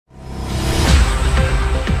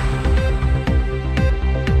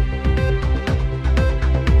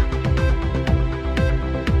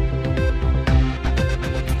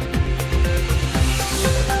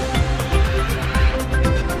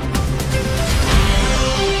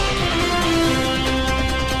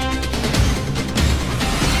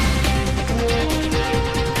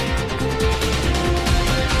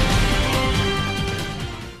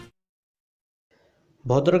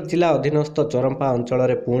भद्रक जिला अधीनस्थ चरंपा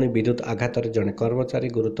अंचल पुणी विद्युत आघात जड़े कर्मचारी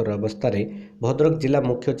गुरुतर अवस्था भद्रक जिला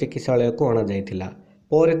मुख्य चिकित्सालय को अणाଯାଇଥିଲା।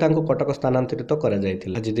 ପରେ ତାଙ୍କୁ କଟକ ସ୍ଥାନାନ୍ତରିତ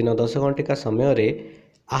କରାଯାଇଥିଲା। ଆଜି ଦିନ 10 ଘଣ୍ଟିକା ସମୟରେ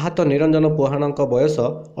ଆହତ ନିରଞ୍ଜନ ପୁହାଣଙ୍କ ବୟସ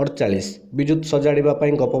 48 ବିଦ୍ୟୁତ୍ ସଜାଡ଼ିବା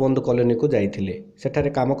ପାଇଁ ଗୋପବନ୍ଧୁ କଲୋନୀକୁ ଯାଇଥିଲେ। ସେଠାରେ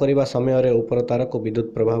କାମ କରିବା ସମୟରେ ଉପର ତାରକୁ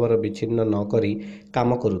ବିଦ୍ୟୁତ୍ ପ୍ରଭାବର ବିଚ୍ଛିନ୍ନ ନ କରି କାମ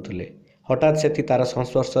କରୁଥିଲେ। ହଠାତ୍ ସେଠି ତାର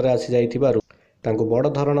ସଂସ୍ପର୍ଶରେ ଆସିଯାଇଥିବାରୁ ତାଙ୍କୁ ବଡ଼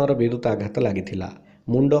ଧରଣର ବିଦ୍ୟୁତ୍ ଆଘାତ ଲାଗିଥିଲା।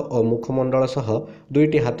 ମୁଣ୍ଡ ଓ ମୁଖମଣ୍ଡଳ ସହ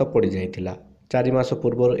ଦୁଇଟି ହାତ ପୋଡ଼ିଯାଇଥିଲା। 4 ମାସ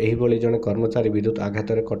ପୂର୍ବରୁ ଏହିଭଳି ଜଣେ କର୍ମଚାରୀ ବିଦ୍ୟୁତ୍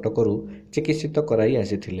ଆଘାତରେ କଟକରୁ ଚିକିତ୍ସିତ କରାଇ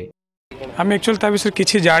ଆସିଥିଲେ। आम एक्चुअल ता विषय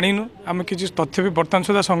किसी जानू आम किसी तथ्य भी बर्तमान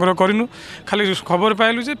सुधा संग्रह करूँ खाली खबर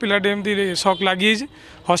पाइलु जे पिलाटे एमती शक लगी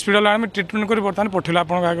हॉस्पिटल आम ट्रिटमेंट कर बर्तमान पठेलु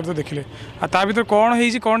आप तो देखिले ता भर कौन है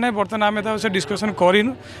कौन ना बर्तमान आम से डिस्कसन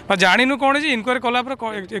करूँ जानू कौन है इनक्वारी कला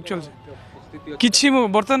एक्चुअल किसी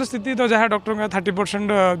बर्तमान स्थिति तो जहाँ डॉक्टर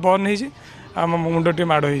 30% बर्न हो मुंड टे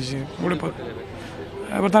माड़ हो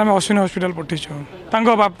बर्तमान आम अश्विनी हॉस्पिटल पठेचु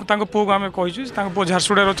पुओ को आम कहीचु पुओ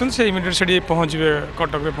झारसुड़ा अच्छा से इमिडिएट से पहुँचे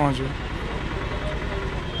कटक में पहुँचे।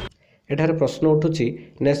 एठारे प्रश्न उठुछि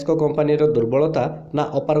नेस्को कंपानीर दुर्बलता ना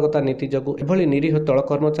अपारगता नीति जगु एभली निरीह तल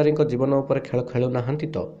कर्मचारी जीवन उपर खेल खेलु नाहांती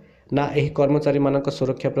तो ना एही कर्मचारी मानक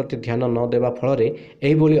सुरक्षा प्रति ध्यान न देवा फल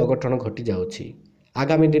एहिभली अघटन घटी जाउछि।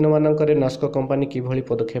 आगामी दिन मानकरे नेस्को कंपानी किभली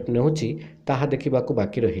पदक्षेप नेउछि ताहा देखिबाकू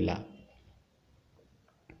बाकी रहिला।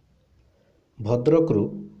 भद्रकरू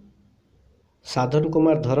साधन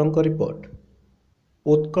कुमार धरंक रिपोर्ट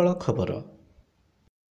उत्कल खबर।